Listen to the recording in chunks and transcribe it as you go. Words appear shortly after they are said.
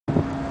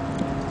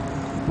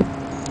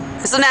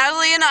So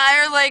Natalie and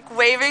I are like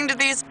waving to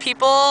these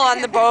people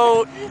on the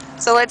boat.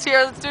 So let's do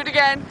it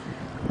again.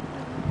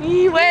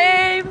 We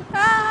wave,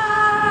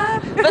 ah.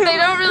 But they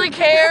don't really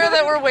care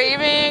that we're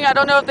waving. I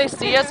don't know if they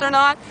see us or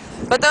not.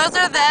 But those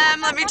are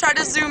them. Let me try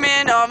to zoom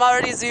in. Oh, I'm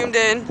already zoomed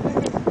in.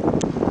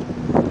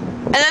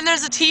 And then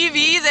there's a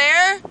TV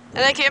there.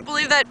 And I can't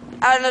believe that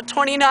on a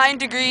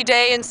 29-degree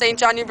day in St.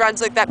 John, New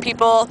Brunswick, that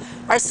people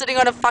are sitting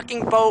on a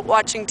fucking boat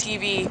watching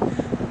TV.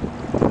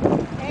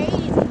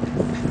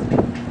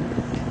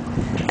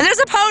 And there's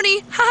a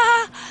pony.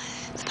 Ha!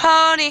 It's a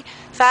pony.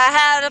 If I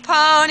had a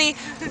pony,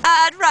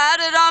 I'd ride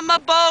it on my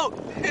boat.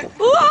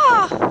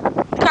 Whoa!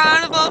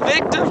 Carnival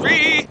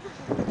victory.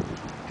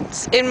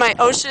 It's in my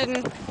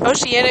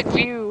oceanic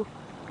view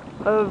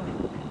of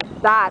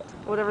that,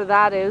 whatever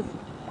that is. I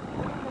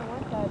don't know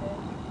what that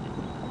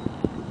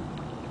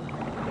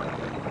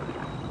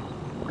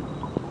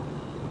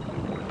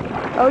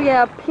is. Oh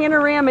yeah,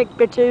 panoramic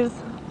bitches.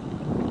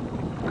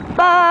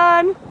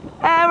 Fun!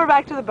 And we're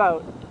back to the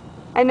boat.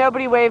 And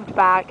nobody waved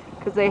back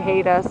because they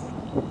hate us.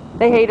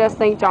 They hate us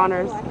St.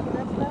 Johners.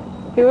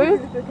 Who is?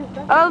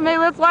 Oh, maybe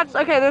let's watch.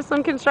 Okay, there's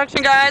some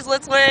construction guys.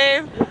 Let's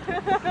wave.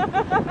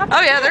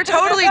 Oh yeah, they're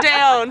totally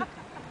down.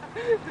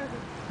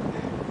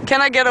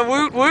 Can I get a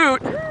woot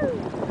woot?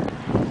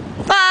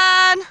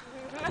 Fun!